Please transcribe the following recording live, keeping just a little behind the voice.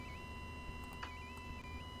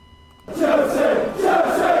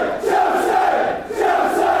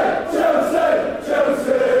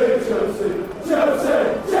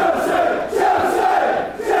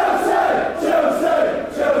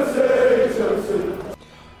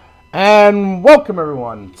And welcome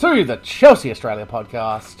everyone to the Chelsea Australia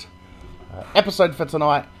podcast. Episode for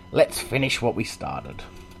tonight, let's finish what we started.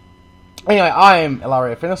 Anyway, I am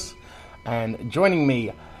Ilario Finnis, and joining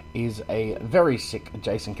me is a very sick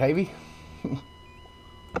Jason Cavey.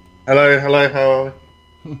 Hello, how are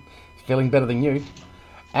we? Feeling better than you.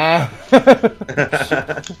 And,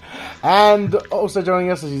 and also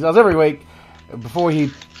joining us, as he does every week, before he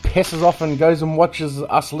pisses off and goes and watches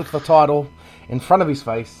us lift the title in front of his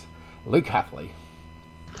face, Luke Hatley.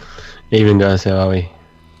 Evening, guys. How are we?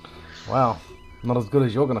 Wow, not as good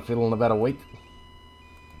as you're going to feel in about a week.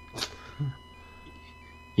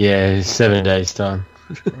 Yeah, 7 days time.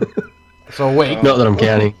 So a week? Not that I'm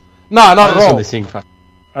counting. No, not at all. I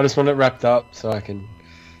just want it wrapped up so I can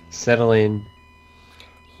settle in.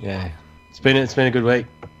 Yeah, it's been a good week.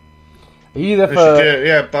 Are you there for?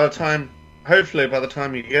 Yeah, hopefully by the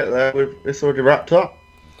time you get there, it's already wrapped up.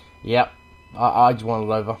 Yep, I just want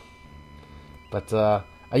it over. But are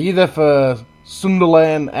you there for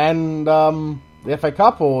Sunderland and the FA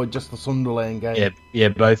Cup, or just the Sunderland game? Yeah,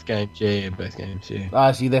 both games. Yeah, both games.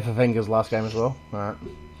 Yeah. So you're there for Wenger's last game as well. All right.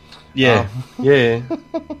 Yeah, yeah.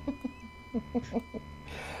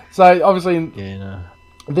 So obviously,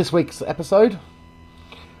 this week's episode,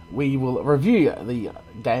 we will review the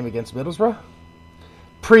game against Middlesbrough,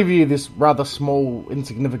 preview this rather small,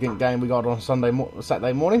 insignificant game we got on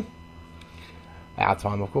Saturday morning, our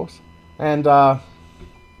time, of course, and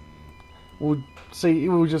we'll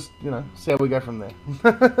just see how we go from there.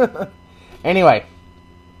 Anyway,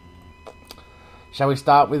 shall we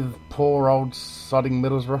start with poor old sodding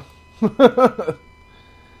Middlesbrough?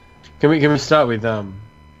 Can we start with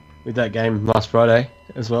that game last Friday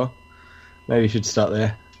as well? Maybe we should start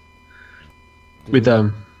there with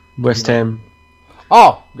West Ham.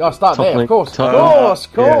 Oh, I'll start there. Of course. Oh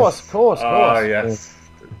yes.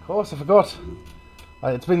 Of course, I forgot.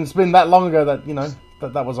 It's been that long ago that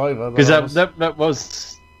that was over. Because that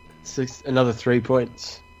was another 3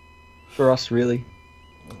 points for us, really.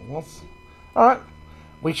 All right.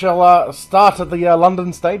 We shall start at the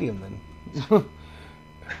London Stadium then.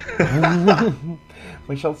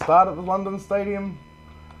 We shall start at the London Stadium.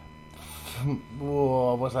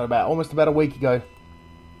 What's that about? Almost about a week ago.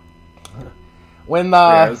 When it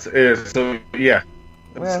was about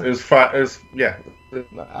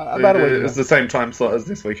a week. It was the same time slot as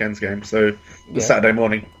this weekend's game, so Saturday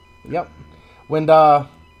morning. Yep. When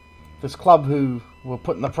this club who were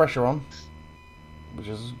putting the pressure on, which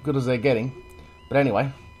is as good as they're getting, but anyway,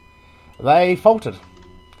 they faltered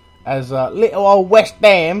as little old West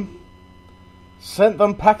Ham sent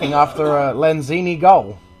them packing after a Lanzini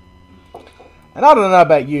goal. And I don't know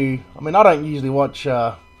about you. I mean, I don't usually watch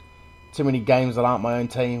too many games that aren't my own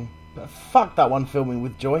team, but fuck that one filled me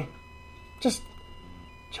with joy. Just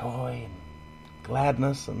joy and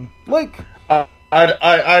gladness and Luke. I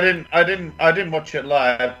didn't watch it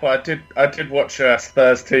live, but I did watch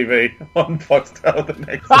Spurs TV on Foxtel the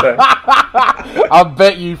next day. I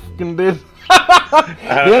bet you fucking did.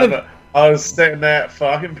 I was sitting there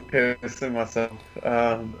fucking pissing myself.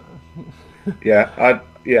 I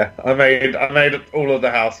made all of the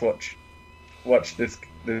house watch this.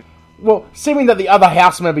 Well, assuming that the other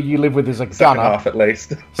house member you live with is a gunner. Half at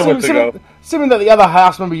least. Assuming that the other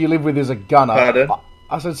house member you live with is a gunner. Pardon?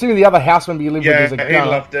 I said, assuming the other house member you live with is a gunner. Yeah, he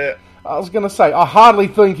loved it. I was going to say, I hardly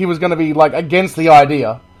think he was going to be against the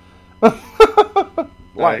idea. He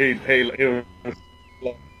was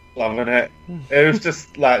loving it. It was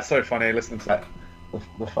just so funny listening to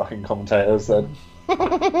the fucking commentators.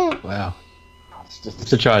 Wow. Just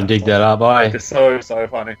to try and dig that up, it's so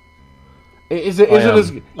funny. I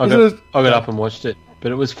got up and watched it,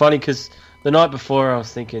 but it was funny because the night before I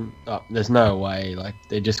was thinking, oh, there's no way,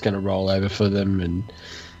 they're just going to roll over for them, and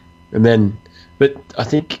then, but I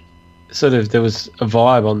think sort of there was a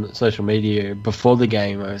vibe on social media before the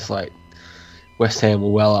game where it's like West Ham were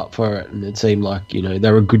well up for it, and it seemed like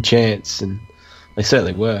they were a good chance, and they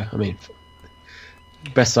certainly were. I mean,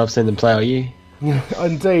 best I've seen them play all year. Yeah,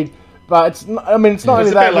 indeed. But it's not only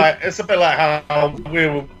that. It's a bit like how we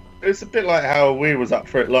were. It's a bit like how we was up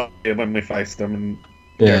for it last year when we faced them, and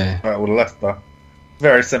with Leicester.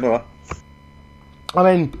 Very similar. I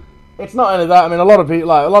mean, it's not only that. I mean, a lot of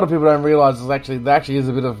people don't realise there actually is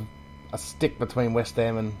a bit of a stick between West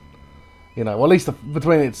Ham and at least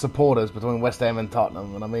between its supporters, between West Ham and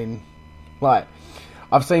Tottenham. And I mean,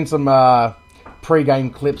 I've seen some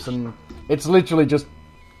pre-game clips, and it's literally just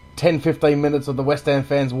 10-15 minutes of the West Ham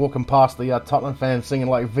fans walking past the Tottenham fans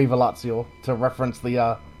singing Viva Lazio to reference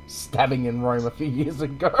the stabbing in Rome a few years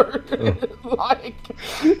ago. Like,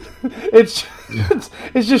 it's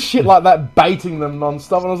just shit like that baiting them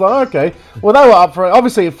non-stop. And I was like, okay, well, they were up for it.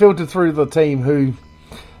 Obviously, it filtered through the team who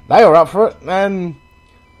they were up for it. And,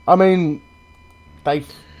 I mean,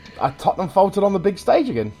 Tottenham faltered on the big stage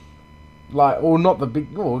again. Like, or not the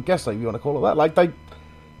big, well, I guess if you want to call it that. Like, they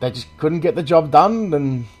just couldn't get the job done.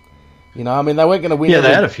 And, you know, I mean, they weren't going to win. Yeah,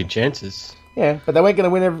 they had a few chances. Yeah, but they weren't going to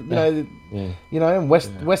win every, you know, and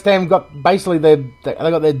West Ham got basically they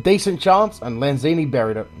got their decent chance, and Lanzini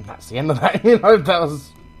buried it. And that's the end of that. You know, that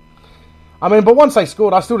was. I mean, but once they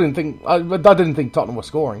scored, I still didn't think I didn't think Tottenham were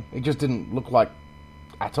scoring. It just didn't look like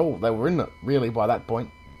at all they were in it really by that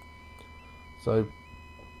point. So,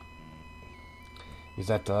 is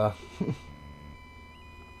that?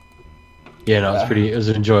 Yeah, no, it was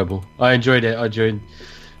enjoyable. I enjoyed it. I enjoyed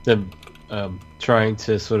them trying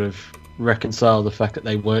to sort of reconcile the fact that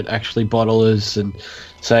they weren't actually bottlers and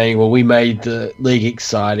saying, well, we made the league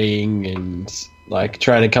exciting, and like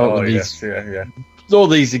trying to come up with these all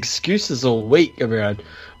these excuses all week around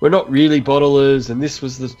we're not really bottlers, and this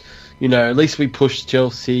was the, you know, at least we pushed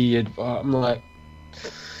Chelsea. And I'm like,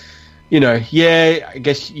 you know, yeah, I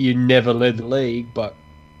guess you never led the league, but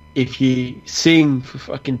if you sing for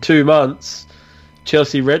fucking 2 months,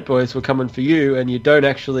 Chelsea Red Boys were coming for you, and you don't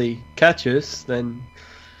actually catch us, then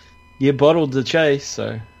you bottled the chase.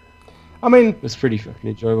 So, I mean, it was pretty fucking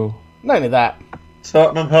enjoyable. Not only that,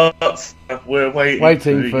 Tottenham Hotspur, we're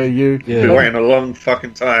waiting for you. Yeah. We're waiting a long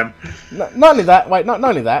fucking time. Not only that, not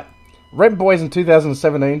only that, Red Boys in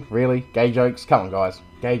 2017, really? Gay jokes? Come on, guys.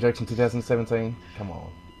 Gay jokes in 2017? Come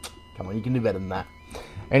on, you can do better than that.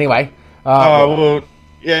 Anyway.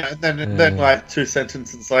 Yeah, and then like 2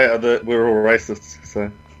 sentences later that we're all racist.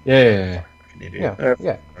 So yeah.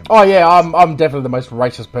 Oh yeah, I'm definitely the most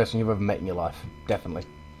racist person you've ever met in your life. Definitely.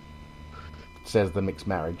 Says the mixed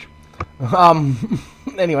marriage.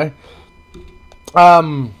 Anyway.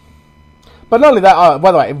 But not only that,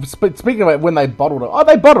 by the way, speaking of it, when they bottled it,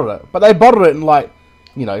 they bottled it, but they bottled it in like,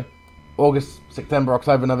 you know, August, September,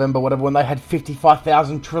 October, November, whatever, when they had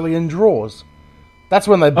 55,000 trillion draws. That's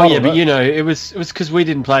when they bottled it. Oh yeah, but you know, it was because we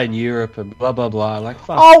didn't play in Europe and blah blah blah. Like,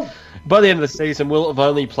 fuck. By the end of the season, we'll have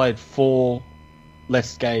only played 4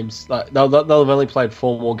 less games. Like they'll have only played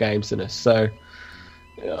 4 more games than us. So,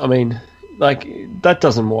 I mean, like that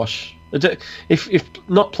doesn't wash. If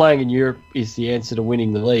not playing in Europe is the answer to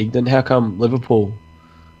winning the league, then how come Liverpool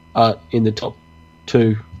are in the top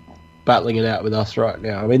 2, battling it out with us right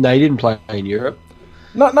now? I mean, they didn't play in Europe.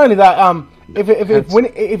 Not only that,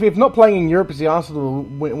 if not playing in Europe is the answer to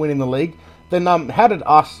winning the league, then how did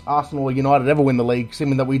Arsenal or United ever win the league,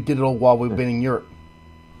 seeming that we did it all while we've been in Europe?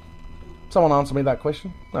 Someone answer me that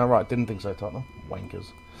question. Oh, right, didn't think so, Tottenham.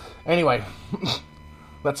 Wankers. Anyway,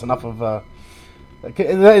 that's enough of...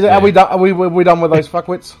 Are we done? Are we done with those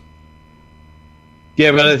fuckwits?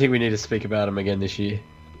 Yeah, but I don't think we need to speak about them again this year.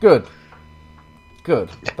 Good.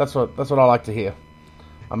 That's what I like to hear.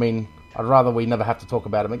 I mean, I'd rather we never have to talk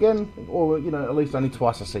about them again, or, you know, at least only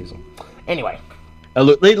twice a season. Anyway.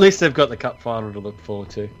 Look, at least they've got the cup final to look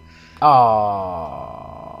forward to. I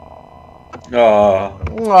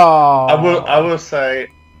will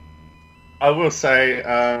say,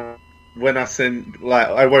 when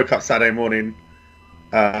I woke up Saturday morning,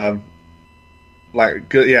 I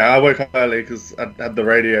woke up early because I had the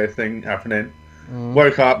radio thing happening.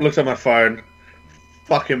 Woke up, looked at my phone,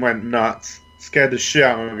 fucking went nuts, scared the shit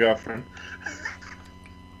out of my girlfriend.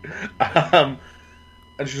 And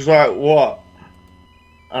she was like, "What?"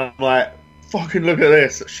 And I'm like, "Fucking look at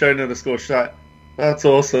this!" Showing her the score. She's like, "That's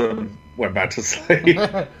awesome." Went back to sleep.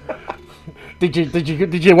 Did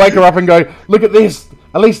you wake her up and go, "Look at this"?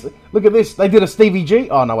 At least look at this. They did a Stevie G.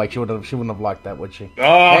 Oh no, wait, she wouldn't have liked that, would she?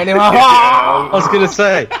 Oh, anyway, I was gonna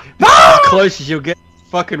say, as close as you'll get to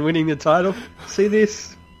fucking winning the title. See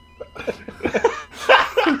this?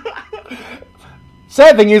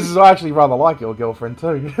 Sad thing is I actually rather like your girlfriend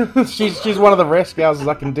too. she's one of the rare scousers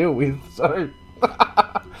I can deal with. So,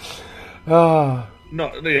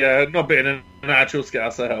 not being an actual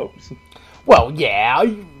scouser helps. Well, yeah.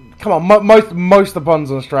 Come on, most of the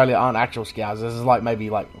bonds in Australia aren't actual scousers. It's like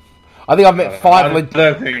maybe I think I've met 5. I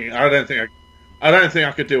don't think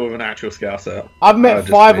I could deal with an actual scouser. I've met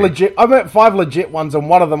 5 legit ones, and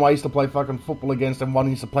one of them I used to play fucking football against, and one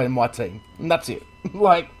used to play in my team, and that's it.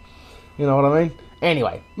 Like, you know what I mean?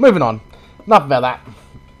 Anyway, moving on. Enough about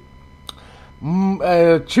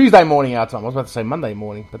that. Tuesday morning our time. I was about to say Monday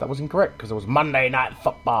morning, but that was incorrect because it was Monday Night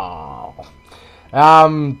Football.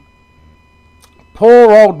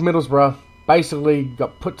 Poor old Middlesbrough basically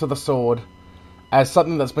got put to the sword as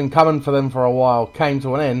something that's been coming for them for a while came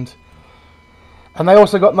to an end. And they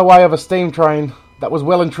also got in the way of a steam train that was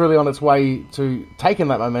well and truly on its way to taking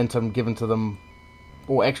that momentum given to them,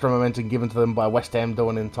 or extra momentum given to them by West Ham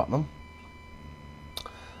doing in Tottenham.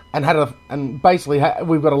 And basically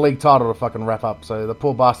we've got a league title to fucking wrap up, so the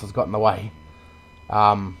poor bastards got in the way.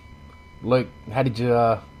 Luke, how did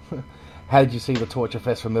you see the torture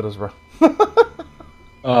fest for Middlesbrough?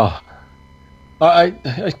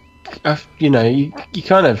 You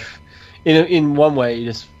kind of, in one way, you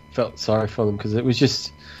just felt sorry for them because it was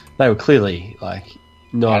just they were clearly like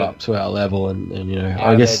not up to our level, and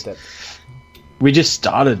I guess we just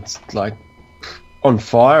started like on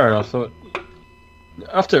fire, and I thought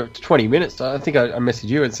after 20 minutes, I think I messaged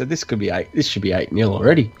you and said this should be 8-0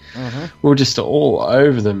 already. Mm-hmm. We were just all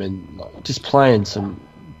over them and like, just playing some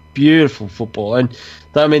beautiful football, and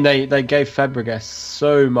I mean they gave Fabregas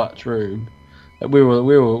so much room that we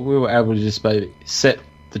were able to just set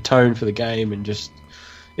the tone for the game, and just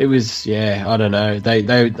it was I don't know,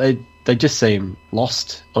 they just seemed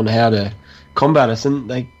lost on how to combat us, and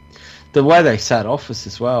the way they sat off us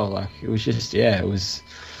as well, like it was just it was,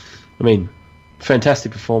 I mean,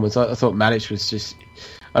 fantastic performance. I thought Matic was just,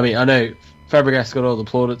 I mean, I know Fabregas got all the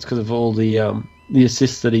plaudits because of all the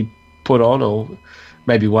assists that he put on, or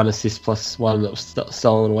maybe one assist plus one that was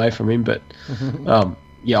stolen away from him, but I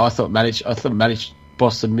thought Matic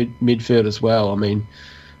bossed the midfield as well. I mean,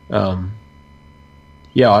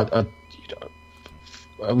 it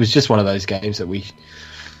was just one of those games that we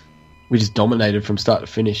just dominated from start to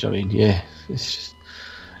finish. I mean, it's just.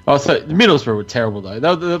 I thought Middlesbrough were terrible though.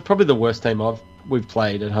 They're probably the worst team we've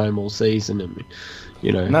played at home all season. I mean,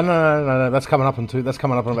 No. That's coming up in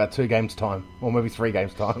about 2 games time, or maybe 3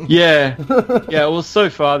 games time. Yeah. Well, so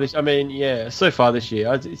far this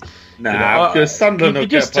year. Because Sunderland will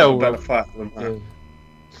get a better fight than that.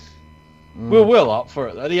 We're well up for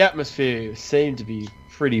it though. The atmosphere seemed to be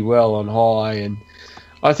pretty well on high, and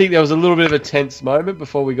I think there was a little bit of a tense moment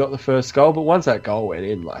before we got the first goal. But once that goal went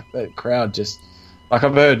in, like that crowd just. Like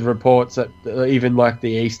I've heard reports that even like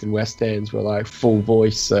the East and West Ends were like full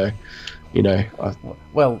voice, so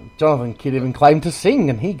Well, Jonathan Kidd even claimed to sing,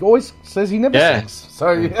 and he always says he never sings. So,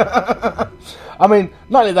 I mean,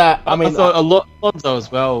 not only that. I thought Alonso as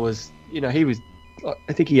well was, he was.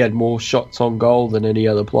 I think he had more shots on goal than any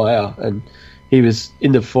other player, and he was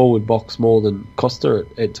in the forward box more than Costa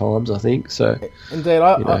at times. I think so. Indeed,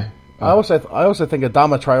 I also think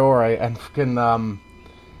Adama Traore and fucking.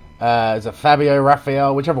 Is it Fabio,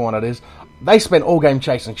 Raphael, whichever one it is? They spent all game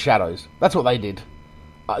chasing shadows. That's what they did.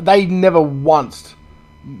 They never once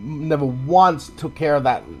took care of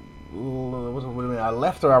that. Was it our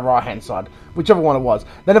left or our right hand side? Whichever one it was.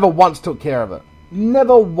 They never once took care of it.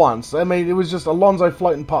 Never once. I mean, it was just Alonso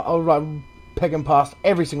floating pegging past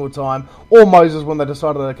every single time, or Moses when they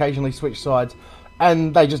decided to occasionally switch sides,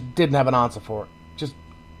 and they just didn't have an answer for it. Just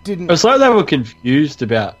didn't. It's like they were confused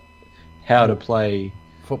about how to play.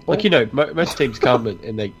 Football. Like, most teams come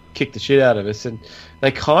and they kick the shit out of us, and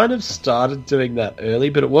they kind of started doing that early,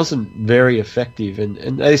 but it wasn't very effective, and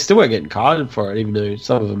they still weren't getting carded for it, even though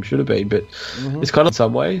some of them should have been, but it's kind of in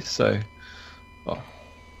some ways, so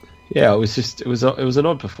it was an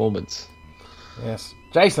odd performance. Yes.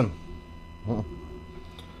 Jason,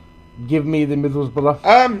 give me the Middlesbrough.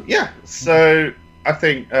 So I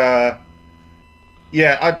think I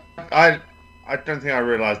don't think I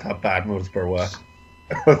realised how bad Middlesbrough were.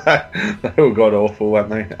 They all got awful, weren't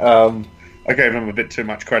they? I gave them a bit too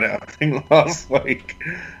much credit, I think, last week.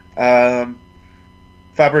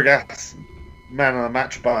 Fabregas, man of the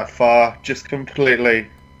match by far, just completely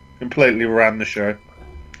ran the show.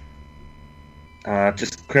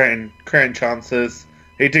 Just creating chances.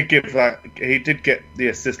 He did get the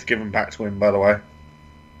assist given back to him, by the way,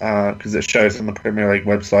 because it shows on the Premier League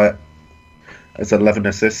website as 11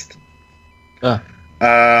 assists.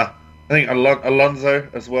 I think Alonso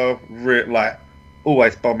as well,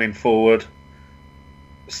 always bombing forward.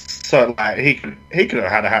 So he could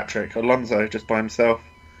have had a hat trick. Alonso just by himself.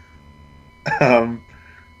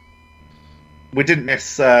 We didn't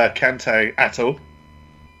miss Kante at all,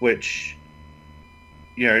 which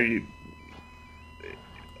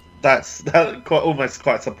that's almost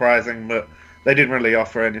quite surprising. But they didn't really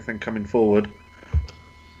offer anything coming forward.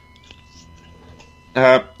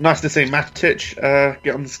 Nice to see Matic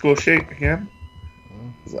get on the score sheet again.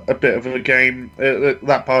 A bit of a game,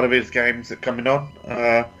 that part of his game's coming on.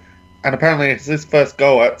 And apparently it's his first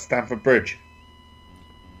goal at Stamford Bridge.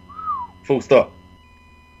 Full stop.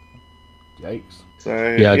 Yikes. So,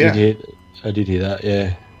 I did hear that,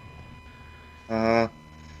 yeah. I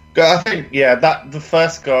think, the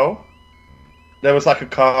first goal, there was like a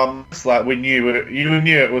calm, like you knew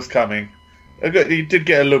it was coming. You did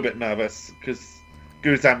get a little bit nervous because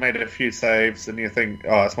Guzan made a few saves, and you think,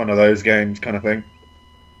 oh, it's one of those games kind of thing.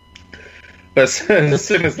 But as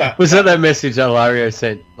soon as that... Was that message that Lario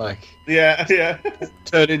sent? Like, yeah.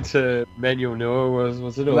 turned into Manuel Neuer,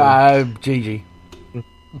 was it? Or... Gigi.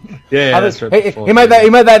 Yeah, that's right. He made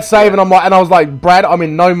that save, and I was like, Brad, I'm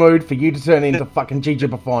in no mood for you to turn into fucking Gigi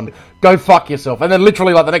Buffon. Go fuck yourself. And then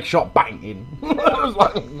literally, like, the next shot, bang, in. I was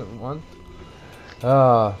like, never mind.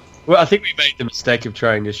 Well, I think we made the mistake of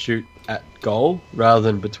trying to shoot at goal rather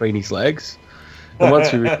than between his legs. And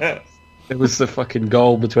once we it was the fucking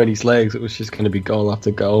goal between his legs, it was just going to be goal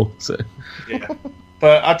after goal. So yeah.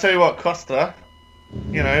 But I tell you what, Costa,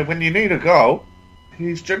 you know, when you need a goal,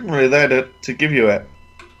 he's generally there to give you it.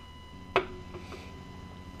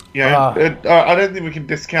 Yeah, I don't think we can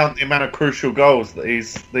discount the amount of crucial goals that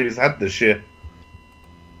he's had this year.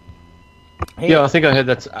 Yeah, I think I heard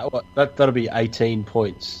that'll be 18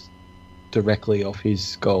 points directly off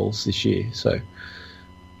his goals this year. So,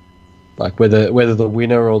 like whether the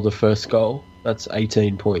winner or the first goal, that's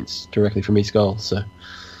 18 points directly from his goal. So,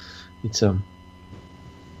 it's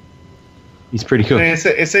he's pretty good. I mean,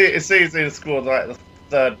 it's easy to score like the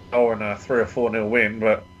third goal in a 3 or 4-0 win,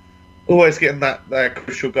 but always getting that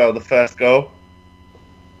crucial goal, the first goal.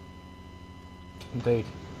 Indeed.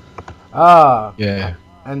 Yeah.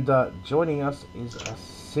 And joining us is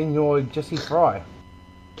Senor Jesse Fry.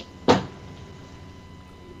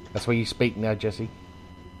 That's where you speak now, Jesse.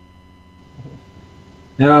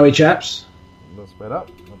 How are we, chaps? That's better.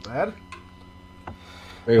 Not bad.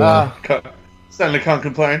 Very well. Certainly can't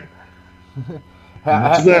complain.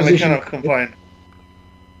 How Certainly cannot complain.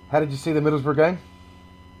 How did you see the Middlesbrough game?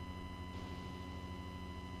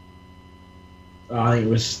 I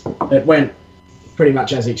think it went pretty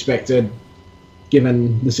much as expected,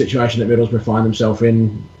 given the situation that Middlesbrough find themselves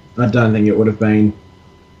in. I don't think it would have been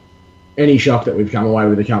any shock that we've come away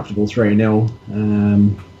with a comfortable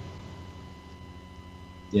 3-0.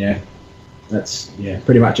 That's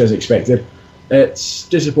pretty much as expected. It's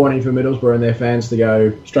disappointing for Middlesbrough and their fans to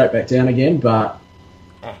go straight back down again, but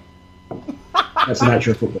that's the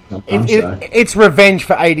nature of football sometimes. It's revenge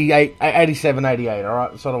for 87, 88, all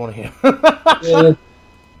right? That's what I want to hear. Yeah,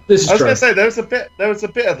 this is I was true. going to say there was a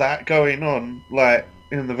bit of that going on, like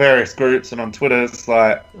in the various groups and on Twitter. It's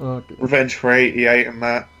like revenge for 88 and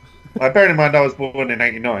that. Like, bearing in mind I was born in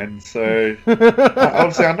 89, so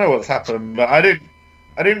obviously I know what's happened, but I didn't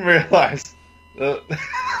realise that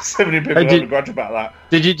so many people hold a grudge about that.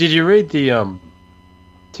 Did you read the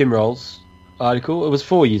Tim Rolls article? It was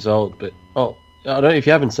 4 years old, but I don't know if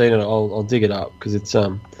you haven't seen it. I'll dig it up because it's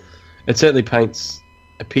it certainly paints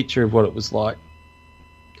a picture of what it was like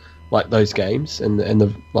those games and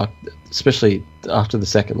the like, especially after the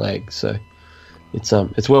second leg. So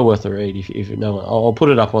it's well worth a read if you know it. I'll put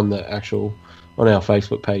it up on our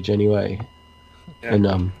Facebook page anyway. Yeah.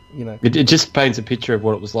 And it just paints a picture of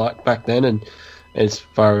what it was like back then, and as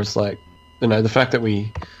far as like, you know, the fact that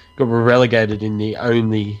we got relegated in the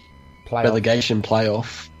only relegation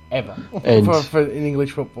playoff ever and for in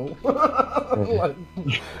English football.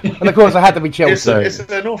 And of course, it had to be Chelsea.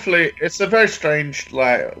 It's a very strange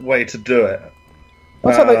way to do it.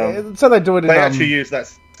 So they do it. They actually use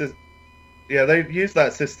that. Yeah, they use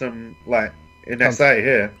that system like in SA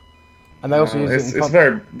here, and they also use it. It's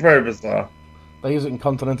very, very bizarre. They use it in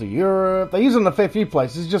continental Europe. They use it in a fair few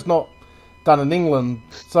places. It's just not done in England.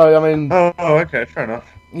 So I mean. Oh, okay, fair enough.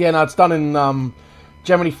 Yeah, no, it's done in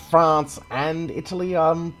Germany, France, and Italy.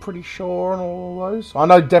 I'm pretty sure on all of those. I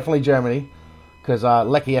know definitely Germany because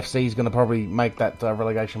Lecce FC is going to probably make that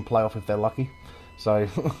relegation playoff if they're lucky. So.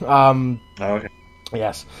 Okay.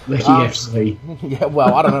 Yes. Lecce FC. Yeah,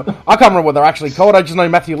 well, I don't know. I can't remember what they're actually called. I just know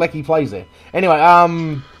Matthew Leckie plays there. Anyway,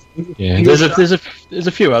 yeah, there's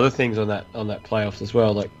a few other things on that playoffs as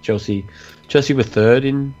well. Like Chelsea were third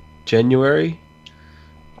in January,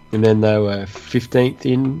 and then they were 15th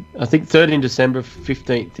in, I think, third in December,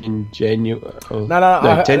 15th in January.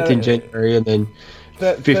 10th in January, and then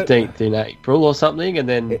 15th in April or something, and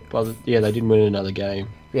then they didn't win another game.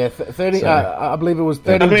 Yeah, 30. I believe it was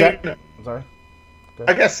 30. Sorry.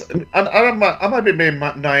 I guess I might be being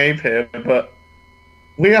naive here, but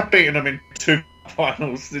we have beaten them in 2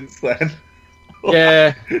 finals since then.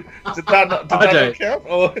 Yeah. Did that not count?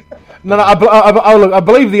 Or? No. I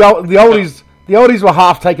believe the oldies were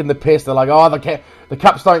half taking the piss. They're like, the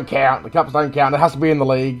cups don't count. The cups don't count. It has to be in the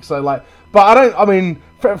league. So but I don't. I mean,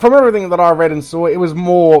 from everything that I read and saw, it was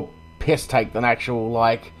more piss take than actual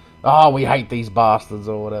we hate these bastards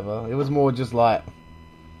or whatever. It was more just I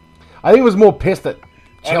think it was more pissed at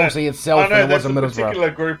Chelsea itself than it was in Middlesbrough. There's a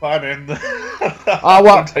particular group I'm in. If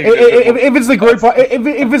it's the group,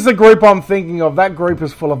 if it's the group I'm thinking of, that group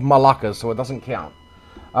is full of Malakas, so it doesn't count.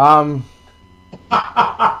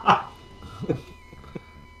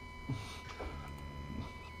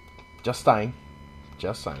 Just saying.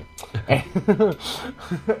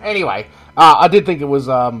 Anyway, I did think it was.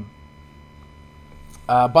 By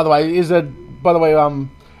the way, is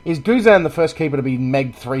Guzan the first keeper to be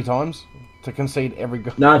megged 3 times to concede every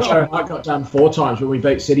goal? No, Joe Hart got done 4 times, but we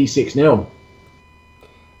beat City 6-0.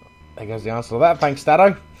 There goes the answer to that. Thanks,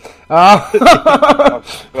 Stato. Gosh, yeah,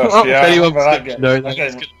 If anyone but that was game- no, that that's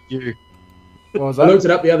game- gonna be you. What was I that? looked it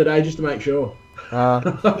up the other day just to make sure.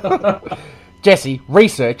 Jesse,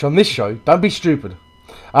 research on this show. Don't be stupid.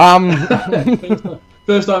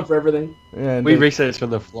 First time for everything. Yeah, We indeed. researched on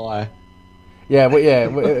the fly. Yeah, we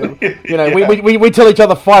tell each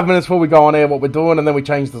other 5 minutes before we go on air what we're doing, and then we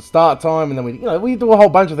change the start time, and then we do a whole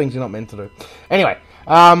bunch of things you're not meant to do. Anyway,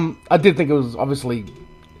 I did think it was obviously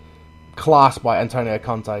class by Antonio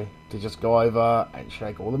Conte to just go over and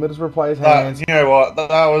shake all the Middlesbrough players' hands, you know what?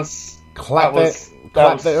 That was clap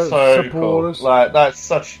that was their so supporters. cool. Like that's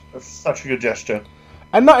such a good gesture.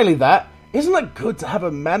 And not only that, isn't it good to have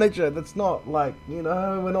a manager that's not like, we're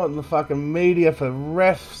not in the fucking media for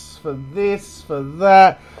refs, for this, for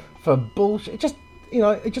that, for bullshit. It's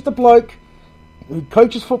just a bloke who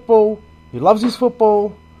coaches football, who loves his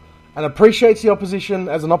football, and appreciates the opposition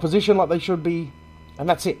as an opposition like they should be, and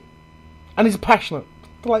that's it. And he's passionate.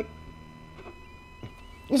 Like,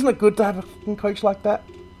 isn't it good to have a fucking coach like that?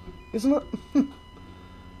 Isn't it?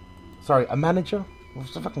 Sorry, a manager? Well,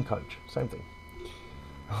 it's a fucking coach. Same thing.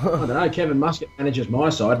 I don't know. Kevin Muscat manages my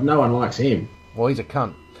side. No one likes him. Well, he's a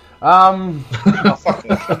cunt. Oh, fuck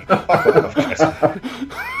it.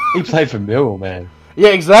 He played for Millwall, man. Yeah,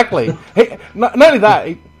 exactly. Not only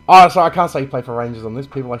that. Sorry, I can't say he played for Rangers on this.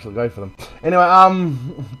 People actually go for them. Anyway,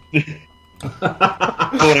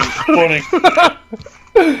 Morning.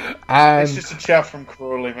 and It's just a chat from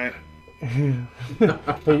Crawley, mate.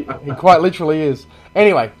 he quite literally is.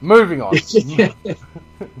 Anyway, moving on.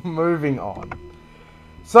 Moving on.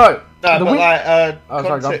 So, No, the but win- like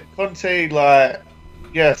sorry, Conte, like,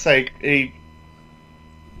 say he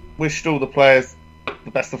wished all the players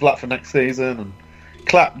the best of luck for next season and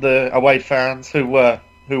clapped the away fans who were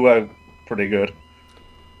pretty good.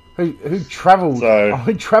 who travelled? So-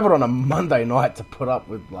 Who travelled on a Monday night to put up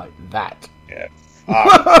with like that? Yeah.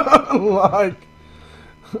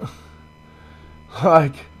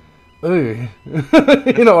 like, ooh,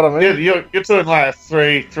 you know what I mean? You're doing like a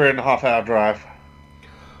 3.5 hour drive.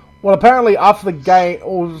 Well, apparently after the game,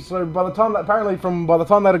 also by the time they'd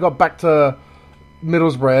have got back to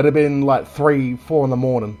Middlesbrough, it'd have been like 3-4 in the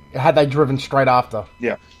morning. Had they driven straight after?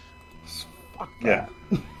 Yeah. Fuck Yeah.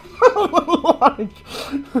 like,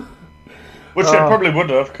 Which it probably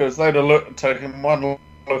would have, because they'd have taken one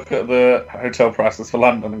look at the hotel prices for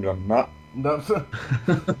London and gone, nah. no,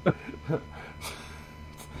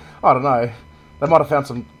 I don't know. They might have found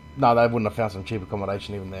some. No, they wouldn't have found some cheap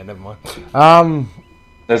accommodation even there. Never mind.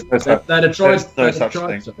 There's no such, They'd have tried. there's no they'd have such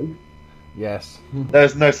tried thing. to. Yes.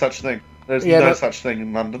 There's no such thing. There's Yeah, no but- such thing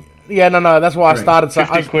in London. Yeah. No. That's why I started saying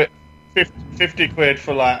 50 quid. 50 quid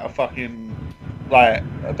for like a fucking like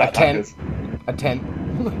a backpackers. a tent.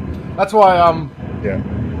 That's why. Yeah.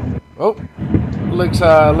 Oh, Luke's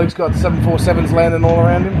got 747s landing all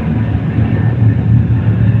around him.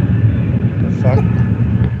 Fuck.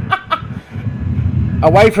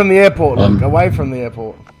 Away from the airport, Luke. Away from the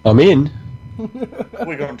airport. I'm in.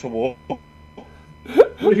 We're going to war. What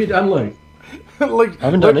have you done, Luke? Luke, I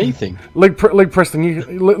haven't done anything. Luke pressed the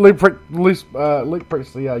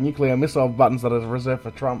nuclear missile buttons that are reserved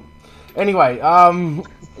for Trump. Anyway, Have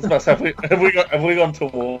we gone to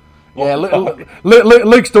war? yeah,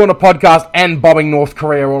 Luke's doing a podcast and bombing North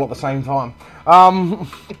Korea all at the same time.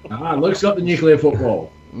 Luke's got the nuclear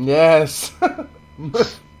football. Yes.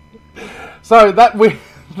 So that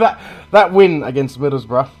win against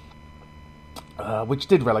Middlesbrough, which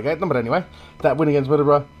did relegate them, but anyway, that win against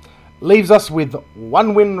Middlesbrough leaves us with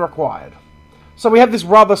 1 win required. So we have this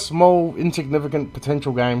rather small, insignificant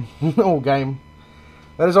potential game,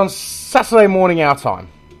 that is on Saturday morning our time,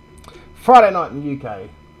 Friday night in the UK,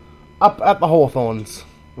 up at the Hawthorns,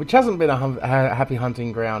 which hasn't been a happy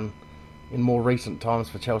hunting ground in more recent times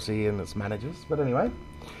for Chelsea and its managers. But anyway,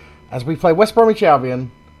 as we play West Bromwich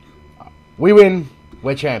Albion, we win,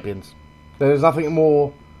 we're champions. There's nothing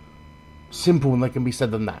more simple that can be said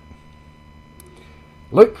than that.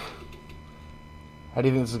 Luke, how do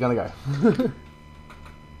you think this is going to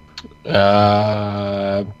go?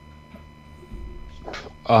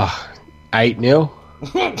 8-0.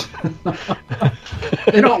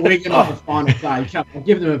 They're not Wigan on the final day. Come on,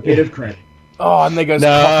 give them a bit of credit. Oh, and there goes. No,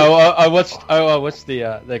 Coffee. I watched. I watched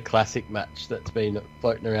the classic match that's been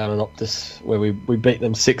floating around on Optus, where we beat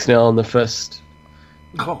them 6-0 on the first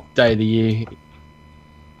day of the year.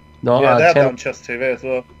 No, Yeah, they're on Chess TV as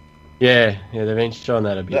well. Yeah, they've been showing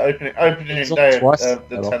that a bit. The opening day of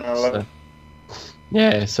the 10-11.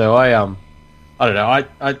 Yeah, so I don't know.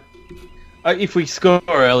 I if we score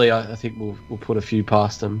early, I think we'll put a few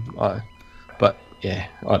past them. But yeah,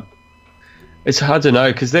 it's hard to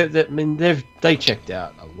know because they checked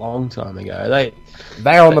out a long time ago.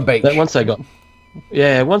 They're on the beach. Once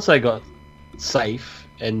they got safe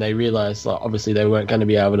and they realised obviously they weren't going to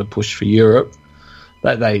be able to push for Europe,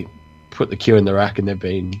 that they put the queue in the rack and they've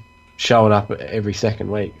been showing up every second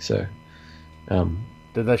week. So,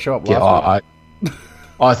 did they show up last week?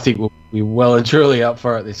 I think we'll be well and truly up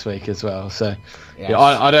for it this week as well. So, yes.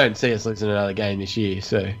 I don't see us losing another game this year.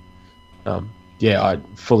 So, I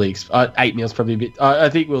fully 8-0 is probably a bit. I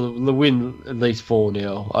think we'll win at least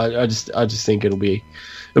 4-0. I just think it'll be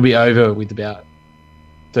over with about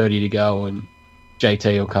 30 to go, and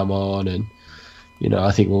JT will come on, and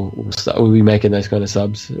I think we'll be making those kind of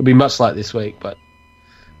subs. It'll be much like this week, but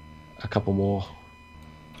a couple more.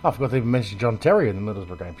 I forgot to even mention John Terry in the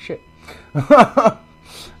Middlesbrough game. Shit. and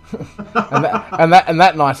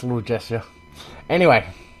that nice little gesture. Anyway,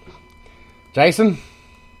 Jason,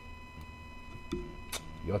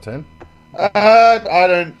 your turn. I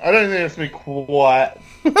don't think it's gonna be quite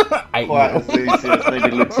as easy as maybe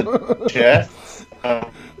looks at chess.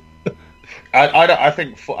 I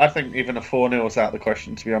think even a 4-0 is out of the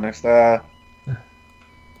question, to be honest.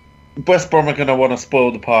 West Brom are going to want to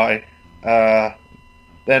spoil the pie.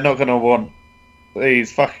 They're not going to want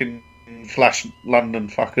these fucking flash London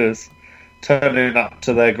fuckers turning up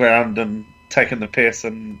to their ground and taking the piss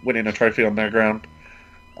and winning a trophy on their ground.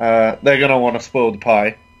 They're going to want to spoil the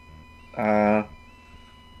pie.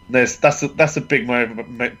 That's a big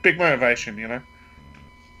motivation,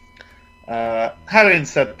 Having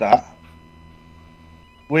said that,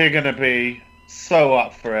 we're going to be so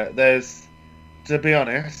up for it. To be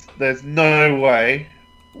honest, there's no way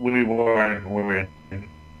we won't win.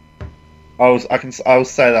 I'll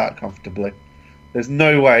say that comfortably. There's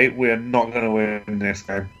no way we're not going to win this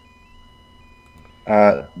game.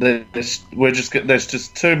 There's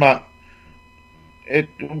just too much.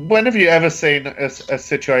 When have you ever seen a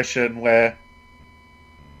situation where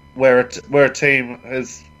a team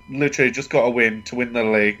has literally just got to win to win the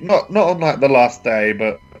league? Not on like the last day,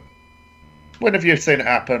 but when have you seen it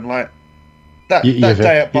happen? Like that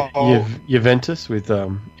day at Bowl. Juventus with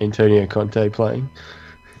Antonio Conte playing.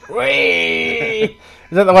 Is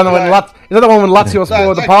that the one when Lazio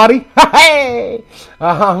spoiled the party? Hey.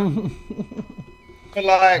 But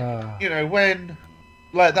when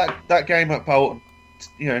that game at Bolton,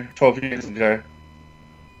 12 years ago,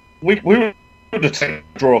 we would have taken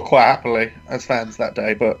a draw quite happily as fans that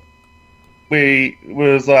day, but we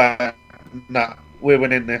was like, nah, we're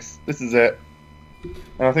winning this. This is it.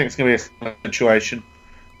 And I think it's going to be a situation.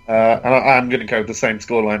 And I'm going to go with the same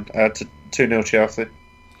scoreline to 2-0 Chelsea.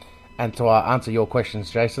 And to answer your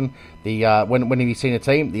questions, Jason, when have you seen a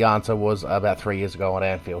team? The answer was about 3 years ago on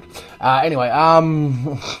Anfield. Anyway,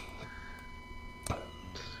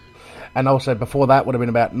 and also before that would have been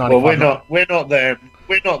about 95. Well, we're not there.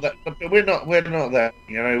 We're not there.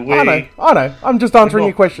 I know. I'm just answering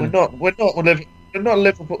your question. We're not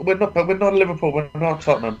Liverpool. We're not Liverpool. We're not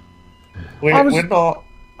Tottenham. We're not.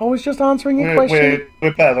 I was just answering your question.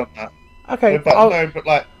 We're better than that. Okay.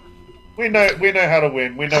 But we know how to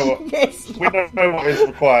win. We know what. Yes. We know what is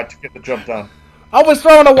required to get the job done. I was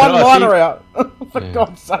throwing a one-liner out. For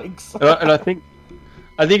God's sakes. And I think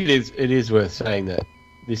it is worth saying that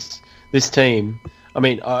this team. I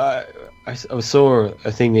mean, I saw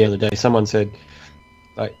a thing the other day. Someone said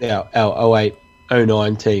like our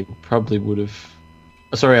 08-09 team probably would have.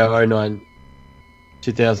 Sorry, our 09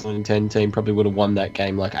 2010 team probably would have won that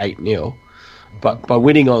game like 8-0. But by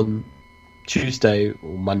winning on Tuesday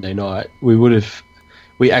or Monday night,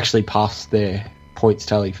 we actually passed their points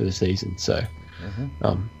tally for the season. So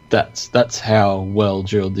that's how well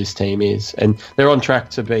drilled this team is, and they're on track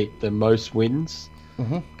to beat the most wins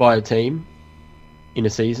by a team in a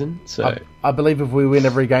season. So I believe if we win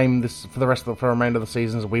every game for the remainder of the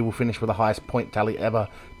seasons, we will finish with the highest point tally ever,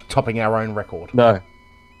 topping our own record. No,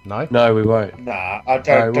 we won't. Nah, I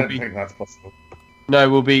don't think that's possible. No,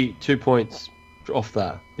 we'll be 2 points off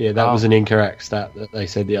that. Yeah, that was an incorrect stat that they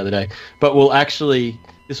said the other day. But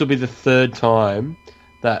this will be the third time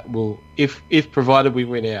that if provided we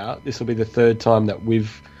win out, this will be the third time that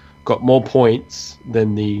we've got more points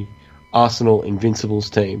than the Arsenal Invincibles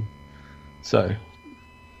team. So,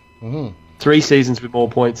 3 seasons with more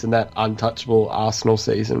points than that untouchable Arsenal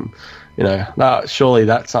season. You know, surely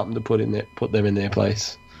that's something to put them in their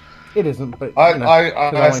place. It isn't, but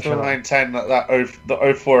I still maintain that the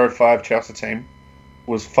 04-05 Chelsea team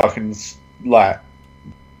was fucking like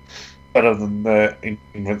better than the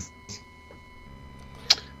Invincibles.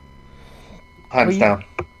 Hands down.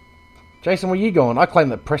 Jason, where you going? I claim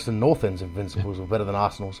that Preston North End's Invincibles were better than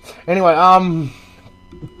Arsenal's. Anyway,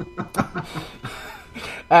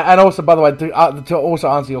 and also, by the way, to also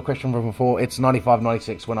answer your question from before, it's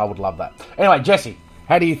 95-96 when I would love that. Anyway, Jesse,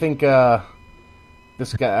 how do you think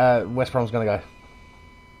this West Brom's going to go?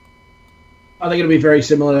 I think it'll be very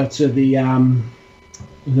similar to the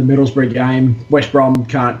Middlesbrough game. West Brom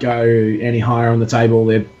can't go any higher on the table.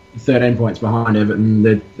 They're 13 points behind Everton.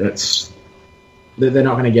 They're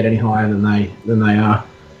not going to get any higher than they are.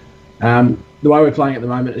 The way we're playing at the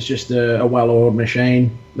moment is just a well-oiled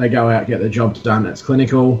machine. They go out, get their jobs done. It's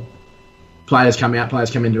clinical. Players come out,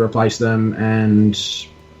 players come in to replace them, and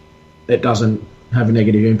it doesn't have a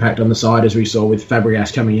negative impact on the side, as we saw with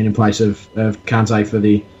Fabregas coming in place of Kante for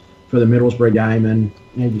the Middlesbrough game, and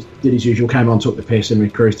he just did his usual, came on, took the piss, and we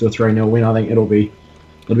cruised to a 3-0 win. I think it'll be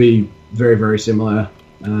very, very similar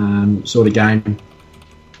sort of game.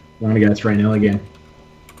 We're going to go 3-0 again.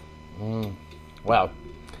 Wow.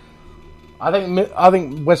 I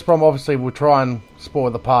think West Brom obviously will try and spoil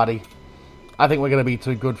the party. I think we're going to be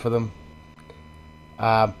too good for them.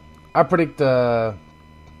 I predict let's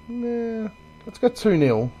go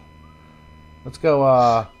 2-0. Let's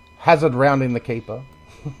go Hazard rounding the keeper.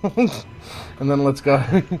 and then let's go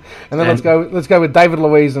with David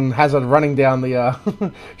Luiz and Hazard running down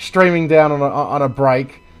the streaming down on a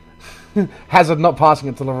break. Hazard not passing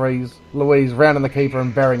it to Luiz rounding the keeper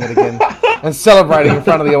and burying it again, and celebrating in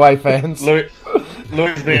front of the away fans. Luiz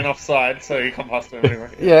being offside, so he can't pass to him anyway.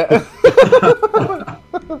 Yeah.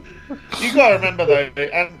 You gotta remember though,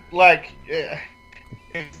 and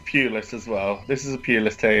it's Pulis as well. This is a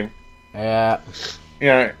Pulis team. Yeah. You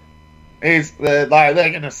know,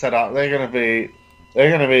 they're gonna set up. They're gonna be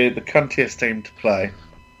the cuntiest team to play.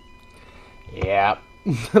 Yeah.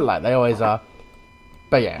 Like they always are.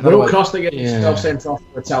 But yeah, what will cost to get yourself sent off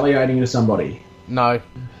for retaliating to somebody? No.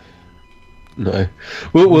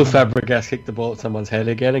 Will Fabregas kick the ball at someone's head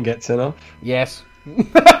again and get sent off? Yes.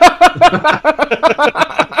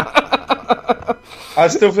 I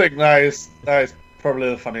still think that is probably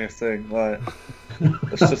the funniest thing. Like,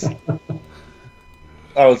 it's just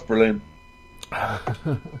that was brilliant.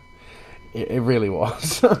 It really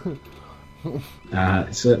was.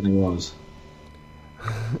 It certainly was.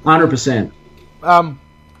 100%. I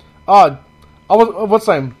was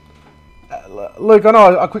saying, Luke, I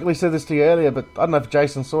know I quickly said this to you earlier, but I don't know if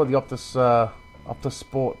Jason saw the Optus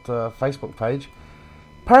Sport Facebook page.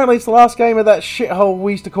 Apparently, it's the last game of that shithole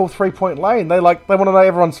we used to call 3 Point Lane. They want to know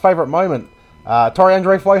everyone's favourite moment. Torre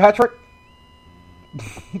Andre Flo hat-trick?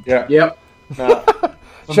 Yeah. Yep.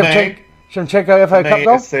 Shevchenko FA Cup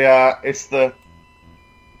goal? It's the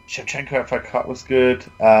Shevchenko FA Cup was good.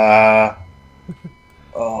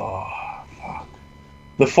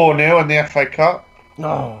 The 4-0 in the FA Cup.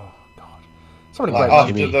 Oh God! So many great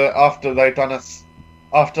after they'd done us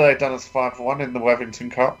 5-1 in the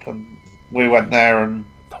Worthington Cup, and we went there and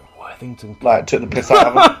the Worthington Cup. Took the piss out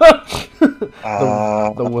of them.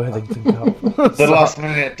 the Worthington Cup. The last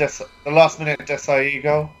minute Desai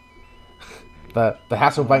goal. The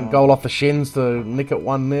Hasselbank goal off the shins to nick it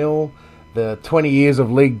 1-0. The 20 years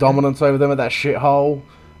of league dominance over them at that shithole.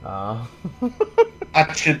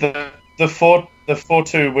 Actually, the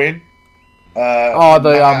 4-2 win.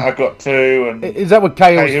 I got 2. And is that what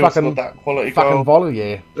Cahill's fucking that quality fucking goal? volley?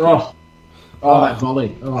 Yeah. That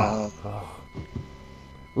volley.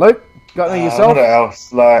 Luke, got any yourself? What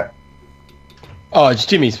else? It's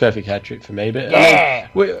Jimmy's perfect hat trick for me, but yeah.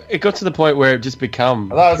 I mean, it got to the point where it just become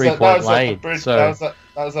 3 Point Lane. So that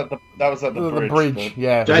was at the bridge.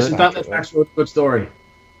 Yeah. Jason, that's actually a good story.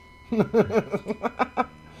 Yeah,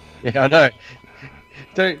 I know.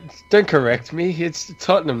 Don't correct me. It's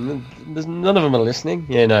Tottenham. None of them are listening.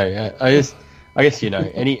 Yeah, no. I guess you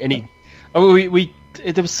know. Any. Oh,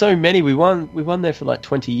 there were so many. We won there for like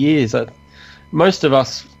 20 years. Most of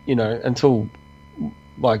us, you know, until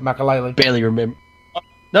like Makalele barely remember.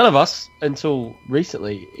 None of us until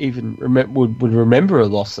recently even would remember a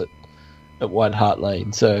loss at White Hart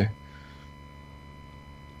Lane. So,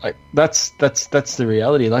 like that's the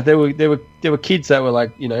reality. Like there were kids that were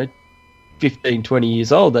like, you know, 15, 20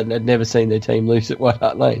 years old that had never seen their team lose at White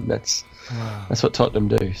Hart Lane. That's what Tottenham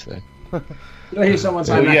do. So, did I hear someone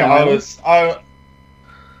say? I was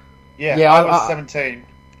 17.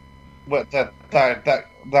 What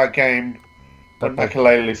that game when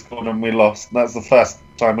Makelele scored and we lost. That's the first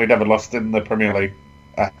time we'd ever lost in the Premier League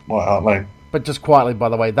at White Hart Lane. But just quietly, by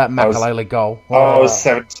the way, that Makelele goal. I was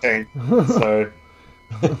 17, so...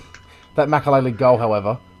 That Makelele goal,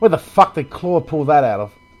 however, where the fuck did Claw pull that out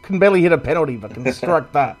of? Couldn't barely hit a penalty, but can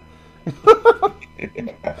strike that.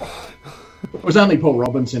 It was only Paul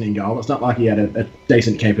Robinson in goal. It's not like he had a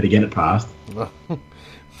decent keeper to get it past.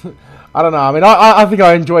 I don't know. I mean, I think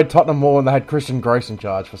I enjoyed Tottenham more when they had Christian Gross in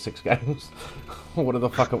charge for 6 games. Or whatever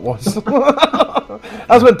the fuck it was. That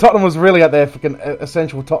was when Tottenham was really at their fucking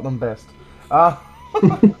essential Tottenham best.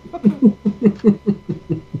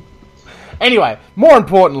 Anyway, more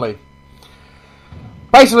importantly,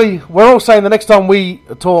 basically, we're all saying the next time we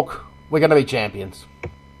talk, we're going to be champions.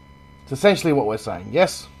 It's essentially what we're saying,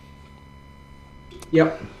 yes?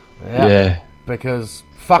 Yep. Yeah. Because,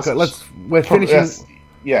 fuck it, we're finishing... Yes.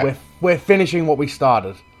 Yeah. We're finishing what we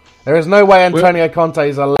started. There is no way Antonio Conte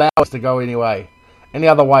is allowed us to go any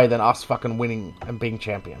other way than us fucking winning and being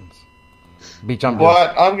champions. Be champions.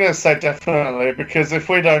 Well, I'm going to say definitely, because if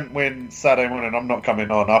we don't win Saturday morning, I'm not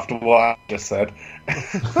coming on after what I just said.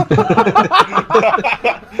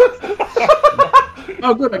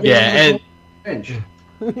 Oh, good. Bench.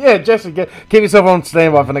 Yeah, Jess, keep yourself on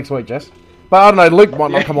standby for next week, Jess. But I don't know, Luke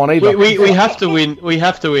might not come on either. We have to win. We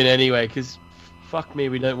have to win anyway, because fuck me,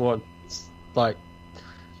 we don't want like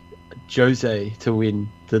Jose to win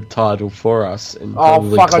the title for us and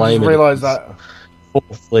oh fuck! I just realised that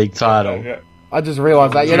 4th league title. Yeah. I just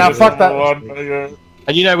realised that. Fuck that.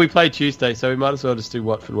 And we play Tuesday, so we might as well just do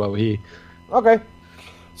Watford while we're here. Okay.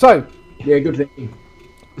 So yeah, good thing.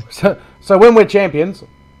 So when we're champions,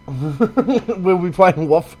 we'll be playing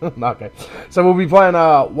Watford. No, okay. So we'll be playing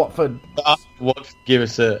Watford. Watford give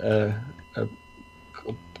us a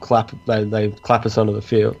clap. They clap us onto the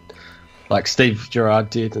field, like Steve Gerrard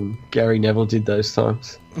did and Gary Neville did those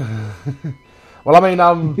times. Well,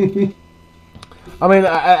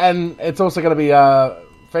 and it's also going to be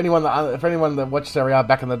for anyone that watched Serie A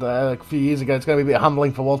back in the day, a few years ago, it's going to be a bit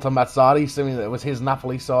humbling for Walter Mazzarri, assuming that it was his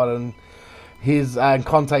Napoli side and his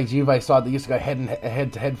Conte's Juve side that used to go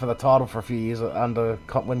head to head for the title for a few years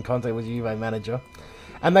when Conte was Juve manager,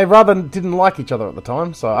 and they rather didn't like each other at the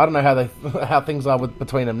time. So I don't know how things are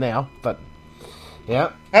between them now, but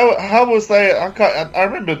yeah. How was they? I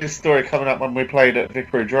remember this story coming up when we played at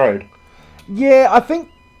Vicarage Road. Yeah, I think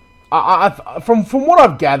from what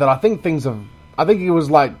I've gathered, I think it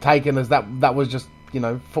was like taken as that was just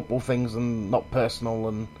football things and not personal,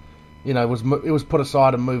 and it was put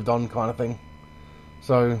aside and moved on kind of thing.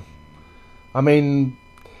 So, I mean,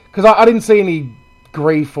 because I didn't see any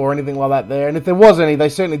grief or anything like that there, and if there was any, they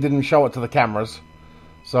certainly didn't show it to the cameras.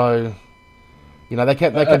 So, they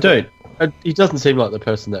kept. I don't. He doesn't seem like the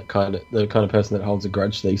kind of person that holds a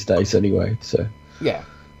grudge these days, anyway. So yeah.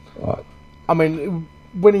 I mean,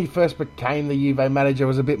 when he first became the Juve manager, it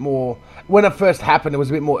was a bit more. When it first happened, it was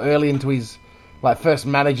a bit more early into his first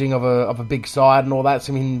managing of a big side and all that.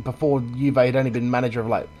 So I mean, before Juve, he'd only been manager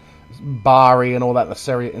of Bari and all that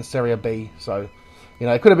in Serie B. So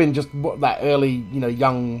it could have been just that early,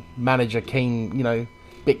 young manager, keen,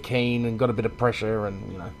 bit keen and got a bit of pressure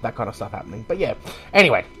and that kind of stuff happening. But yeah,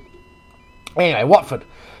 anyway, Watford,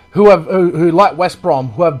 who like West Brom,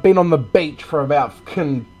 who have been on the beach for about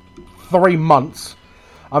 3 months.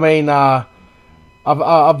 I mean,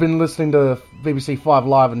 I've been listening to BBC 5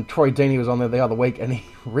 Live, and Troy Deeney was on there the other week, and he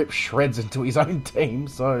ripped shreds into his own team.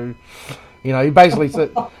 So, he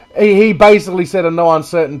basically said in no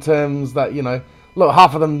uncertain terms that look,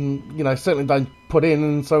 half of them certainly don't put in,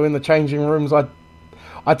 and so in the changing rooms, I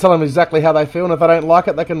tell them exactly how they feel, and if they don't like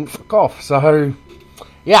it, they can fuck off. So,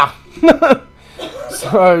 yeah.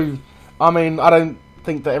 So, I mean, I don't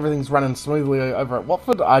think that everything's running smoothly over at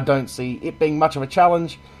Watford. I don't see it being much of a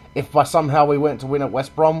challenge. If by somehow we weren't to win at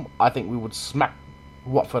West Brom, I think we would smack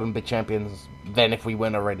Watford and be champions then if we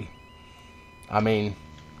weren't already. I mean,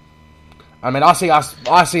 I see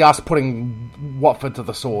us putting Watford to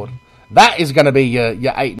the sword. That is going to be your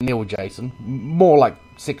 8-0, Jason. More like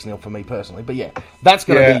 6-0 for me personally. But yeah, that's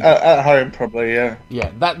going to be at home probably. Yeah,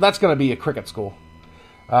 yeah. That's going to be a cricket score.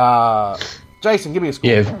 Jason, give me a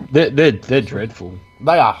score. Yeah, they're dreadful.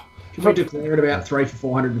 They are. Should we declare it about 3 for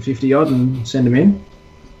 450 odd and send them in?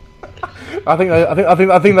 I think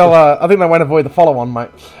they won't avoid the follow-on, mate.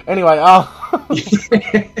 Anyway,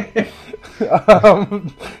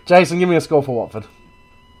 Jason, give me a score for Watford.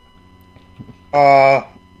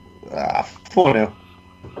 4-0.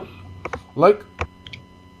 Luke?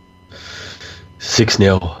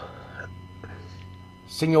 6-0.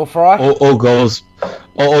 Signor Fry? All goals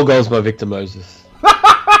by Victor Moses.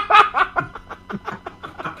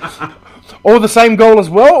 All the same goal as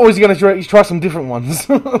well, or is he going to try some different ones?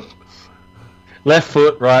 Left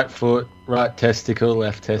foot, right testicle,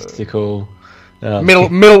 left testicle.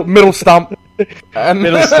 Middle stump. And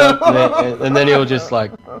middle stump, and then he'll just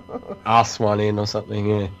like ask one in or something.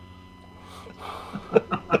 Yeah.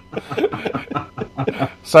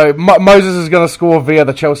 So Moses is going to score via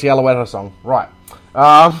the Chelsea Alouette song, right?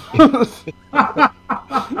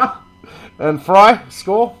 And Fry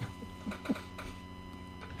score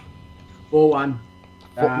 4-1.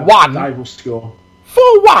 1? Dave will score.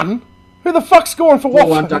 4-1. Who the fuck's scoring for 4-1.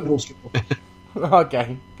 what? Dave will score.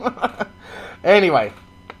 Okay. Anyway,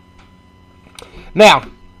 now,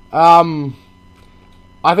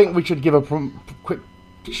 I think we should give a quick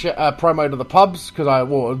promo to the pubs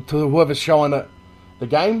to whoever's showing it the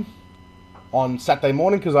game on Saturday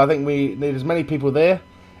morning, because I think we need as many people there,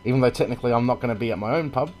 even though technically I'm not going to be at my own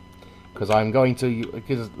pub, because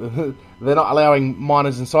they're not allowing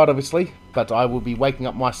minors inside, obviously, but I will be waking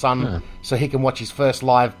up my son so he can watch his first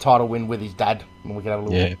live title win with his dad, and we can have a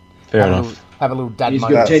little have a little dad He's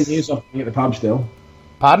moment. got 10 years off being at the pub still.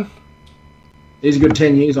 Pardon? He's a good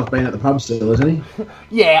 10 years off being at the pub still, isn't he?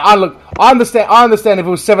 Yeah, I understand if it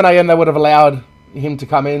was 7 a.m. they would have allowed him to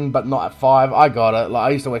come in, but not at 5. I got it. Like,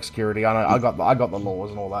 I used to work security. I know. I got the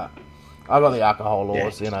laws and all that. I got the alcohol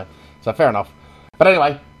laws, So fair enough. But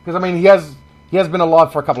anyway, because I mean he has been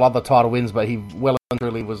alive for a couple other title wins, but he well and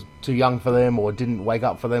truly was too young for them or didn't wake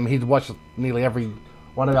up for them. He'd watched nearly every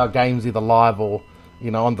one of our games either live or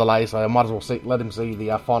on delay. So I might as well let him see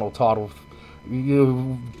the final title.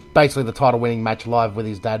 Basically the title winning match live with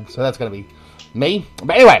his dad. So that's going to be me.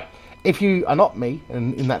 But anyway, if you are not me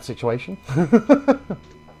in that situation,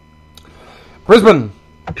 Brisbane.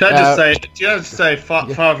 Can I just say,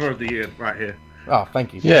 Father of the Year right here. Oh,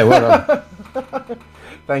 thank you. Yeah, well done.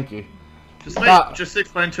 Thank you. Just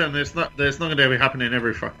explain to him there's not going to be happening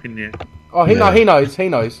every fucking year. Oh, he knows. He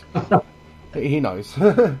knows.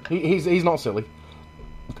 He's not silly.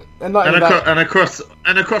 And across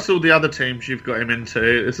all the other teams you've got him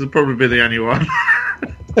into, this will probably be the only one.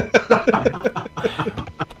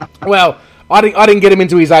 Well, I didn't get him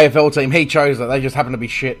into his AFL team. He chose it. They just happened to be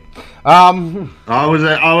shit. I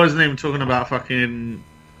wasn't even talking about fucking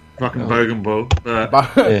Bogan Ball, but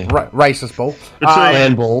racist ball.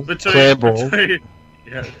 Clan ball.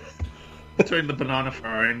 Between the banana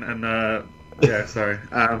throwing and sorry.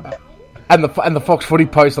 And the Fox Footy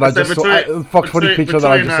post that I just saw, the Fox Footy picture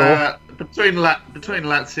that I just saw. Between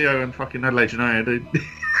Lazio and fucking Adelaide United.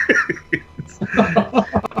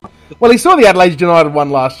 Well, he saw the Adelaide United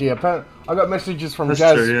one last year. I got messages from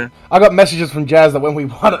Jazz. True, yeah. I got messages from Jazz that when we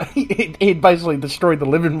won it, he'd basically destroyed the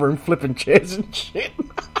living room, flipping chairs and shit.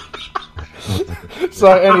 So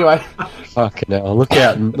anyway, fucking hell! Look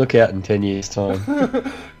out in 10 years' time,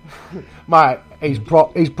 mate. He's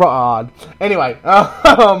pro hard. Anyway,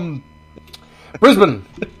 Brisbane,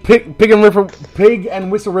 Pig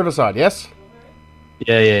and Whistle Riverside. Yes.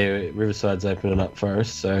 Yeah. Riverside's opening up for us,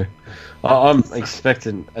 so I'm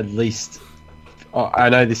expecting at least. I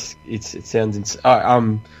know this. It sounds.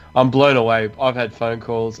 I'm blown away. I've had phone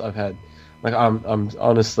calls. I'm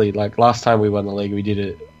honestly last time we won the league, we did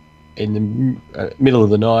it in the middle of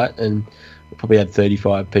the night, and we probably had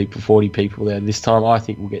 35 people, 40 people there. This time, I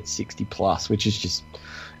think we'll get 60 plus, which is just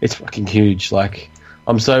it's fucking huge.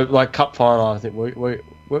 I'm so cup final. I think we're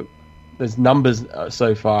there's numbers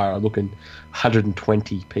so far are looking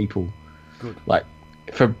 120 people. Good.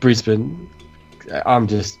 For Brisbane, I'm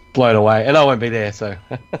just blown away, and I won't be there. So,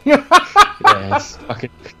 fucking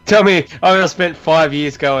tell me. I spent 5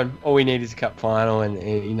 years going. All we need is a cup final, and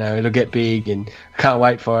it'll get big, and I can't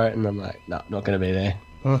wait for it. And I'm like, no, not going to be there.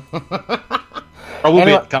 I will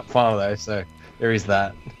be at the cup final though, so there is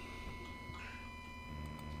that.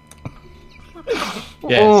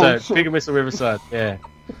 Yeah, so Pig and Whistle Riverside. Yeah,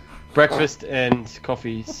 breakfast and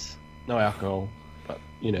coffees, no alcohol, but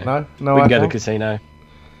no we can alcohol? go to the casino.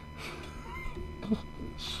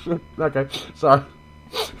 Okay, sorry.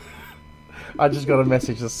 I just got a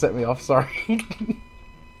message that set me off. Sorry.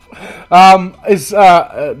 Now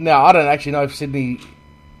I don't actually know if Sydney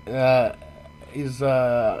is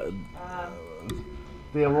the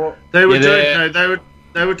Aurora. They were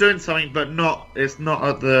doing something, but it's not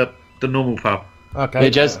at the normal pub. Okay.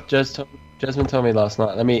 Yeah, Jasmine told me last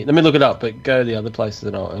night. Let me look it up, but go to the other places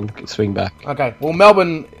and swing back. Okay. Well,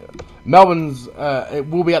 Melbourne's it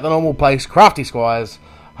will be at the normal place, Crafty Squires,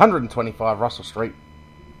 125 Russell Street.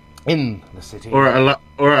 in the city. Or at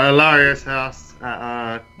Ilaria's house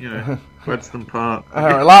at Gladstone Park.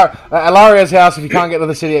 Ilaria's house if you can't get to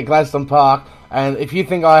the city at Gladstone Park. And if you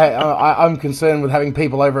think I'm concerned with having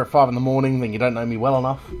people over at 5 a.m, then you don't know me well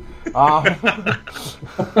enough. Half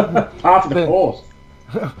the course.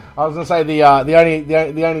 I was going to say the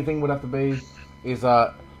only thing would have to be is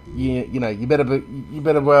you better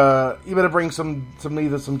bring some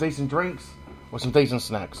either some decent drinks or some decent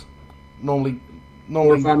snacks. Normally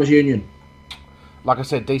Or Farmers Union. Like I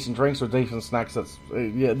said, decent drinks or decent snacks. That's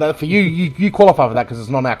for you qualify for that because it's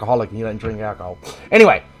non-alcoholic and you don't drink alcohol.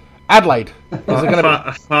 Anyway, Adelaide. Is it going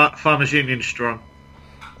to be Farmers Union strong?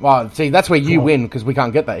 Well, see, that's where you win because we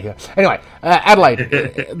can't get that here. Anyway, Adelaide,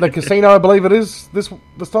 the casino, I believe it is this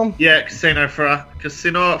time. Yeah, casino for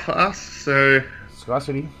us. So Sky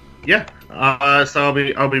City. Yeah. So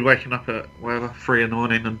I'll be waking up at 3 in the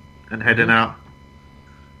morning and heading out.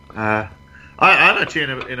 I'm actually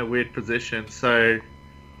in a weird position. So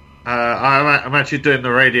I'm actually doing the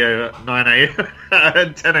radio at 9 a.m.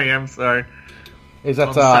 and 10 a.m. So is that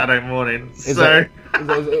on Saturday morning? Is that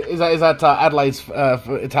Adelaide's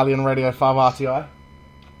Italian Radio 5 RTI?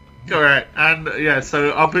 Correct. And yeah,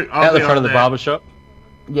 so I'll be out the front of the barbershop.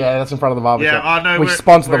 Yeah, that's in front of the barbershop. Yeah, I know. We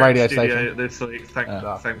sponsor the radio station this week,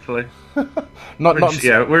 thankfully.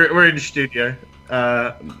 We're in the studio,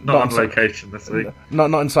 not on location this week.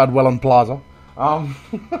 Not inside Welland Plaza. No,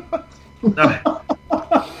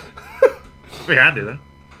 be handy though.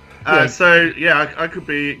 So yeah, I could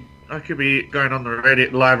be going on the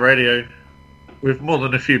live radio with more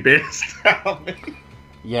than a few beers down me.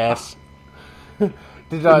 Yes. Did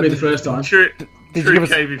the first time? True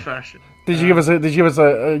KV fashion. Did you give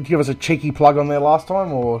us a cheeky plug on there last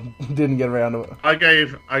time, or didn't get around to it? I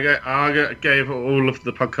gave all of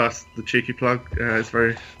the podcasts the cheeky plug. It's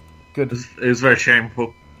very good. It was very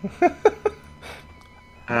shameful.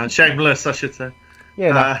 Shameless, I should say.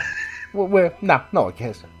 Yeah. No one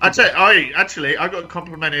cares. I got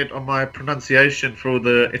complimented on my pronunciation for all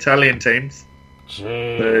the Italian teams.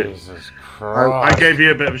 Jesus Christ! I gave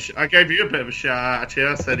you a bit of a shout out. Actually,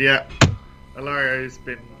 I said, yeah, Hilario's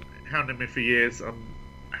been hounding me for years on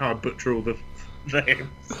how I butcher all the names.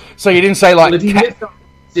 So you didn't say like... Well, if you get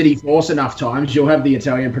City Force enough times, you'll have the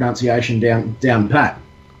Italian pronunciation down pat.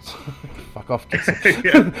 Fuck off.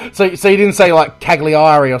 Yeah. So you didn't say like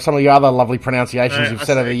Cagliari or some of your other lovely pronunciations you've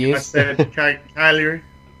said over the years? I said Cagliari.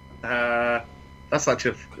 That's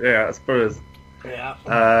actually... Yeah, I suppose.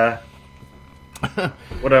 Yeah.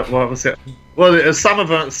 What was it? Well, some of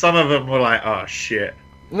them were like, "Oh shit."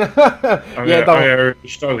 I'm gonna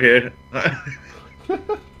struggle here.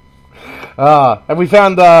 And we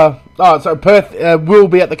found. So Perth will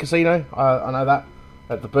be at the casino. I know that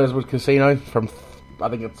at the Burswood Casino from I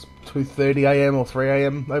think it's 2:30 a.m. or 3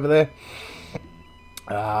 a.m. over there.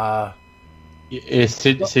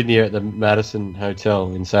 Sydney are at the Madison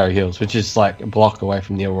Hotel in Surrey Hills, which is like a block away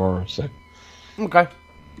from the Aurora. So okay.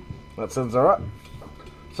 That sounds alright.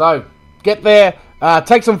 So, get there.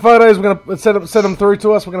 Take some photos. We're gonna send them through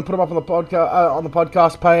to us. We're gonna put them up on the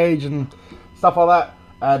podcast page and stuff like that.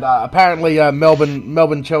 And apparently,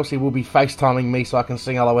 Melbourne Chelsea will be FaceTiming me so I can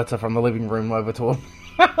sing Alouetta from the living room over to them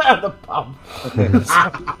at the pub.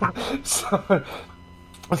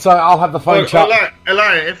 So I'll have the phone chat.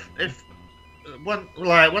 If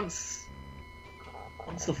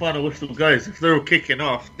once the final whistle goes, if they're all kicking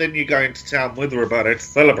off, then you go into town with her about it to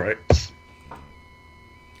celebrate.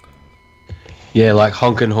 Yeah, like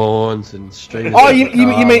honking horns and streaming. Oh, you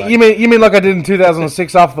mean like I did in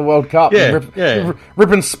 2006 after the World Cup? Yeah,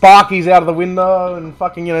 ripping Sparkies out of the window and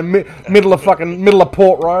fucking middle of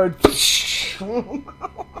Port Road.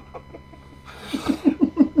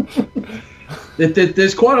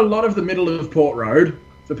 There's quite a lot of the middle of Port Road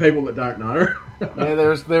for people that don't know. Yeah,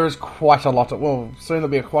 there is quite a lot of... Well, soon there'll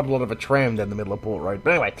be quite a lot of a tram down the middle of Port Road.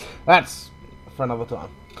 But anyway, that's for another time.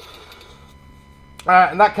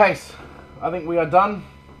 In that case, I think we are done.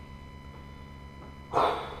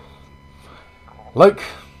 Luke?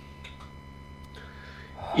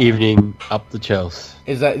 Evening up the Chelsea.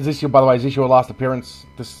 Is this your last appearance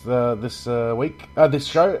this week? This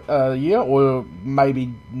show year, or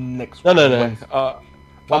maybe next week? No.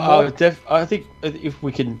 I think if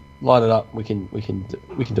we can line it up, we can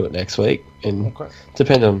do it next week, and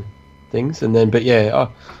depend on things, and then. But yeah,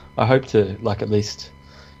 I hope to at least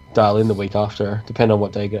dial in the week after, depend on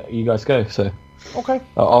what day you guys go. So okay,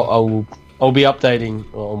 I'll be updating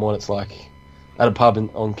on what it's like at a pub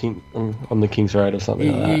on the Kings Road or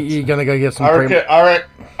something like that. You're gonna go get some. I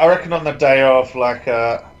reckon on the day of a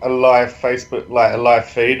live Facebook, a live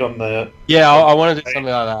feed on the. Yeah, I want to do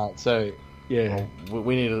something like that. So. Yeah.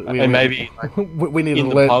 We need to, And maybe like, we need in to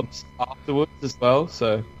the learn. pubs afterwards as well.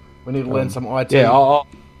 So We need to learn some IT. yeah, I'll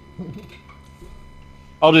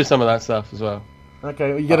do some of that stuff as well.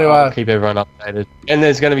 Okay, you gonna I'll keep everyone updated. And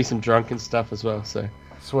there's going to be some drunken stuff as well. So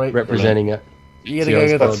sweet. representing it. You gonna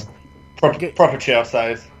go That's get, proper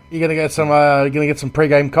Chelsea. you gonna get some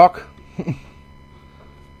pre-game cock.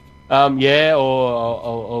 Yeah,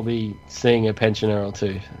 or I'll be seeing a pensioner or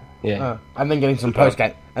two. Yeah, And then getting some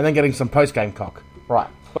post-game. And then getting some post-game cock. Right.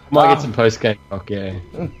 might get some post game cock. Yeah.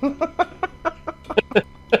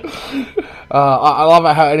 I love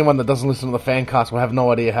it how anyone that doesn't listen to the fan cast will have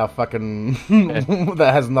no idea how fucking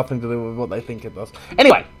that has nothing to do with what they think it does.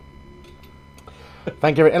 Anyway,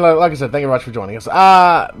 thank you. And like I said, thank you very much for joining us,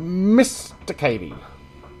 Mr. KV.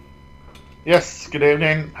 Yes, good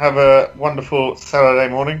evening. Have a wonderful Saturday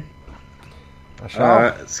morning. I shall.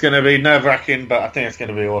 It's going to be nerve-wracking, but I think it's going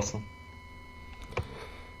to be awesome.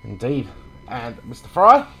 Indeed. And Mr.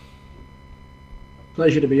 Fry.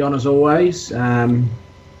 Pleasure to be on as always.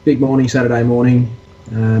 Big morning, Saturday morning.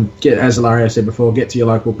 As Ilario said before, get to your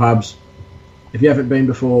local pubs. If you haven't been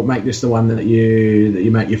before, make this the one that you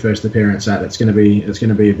make your first appearance at. It's going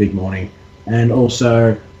to be a big morning. And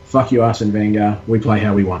also, fuck you, Arsene Wenger. We play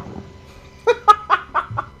how we want.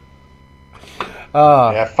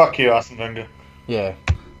 Yeah, fuck you, Arsene Wenger. Yeah,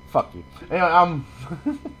 fuck you. Anyway,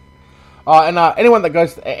 anyone at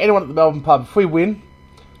the Melbourne pub, if we win,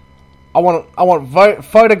 I want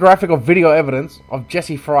photographic or video evidence of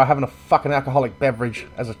Jesse Fry having a fucking alcoholic beverage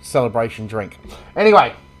as a celebration drink.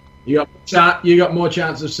 Anyway, You got more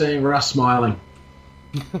chance of seeing Russ smiling.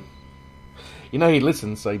 you know he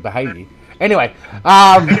listens, so he behave. Anyway,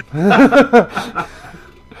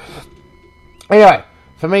 anyway,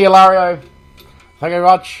 for me, Ilario, thank you very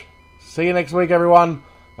much. See you next week, everyone,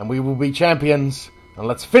 and we will be champions. And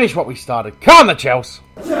let's finish what we started. Come on, the Chelsea!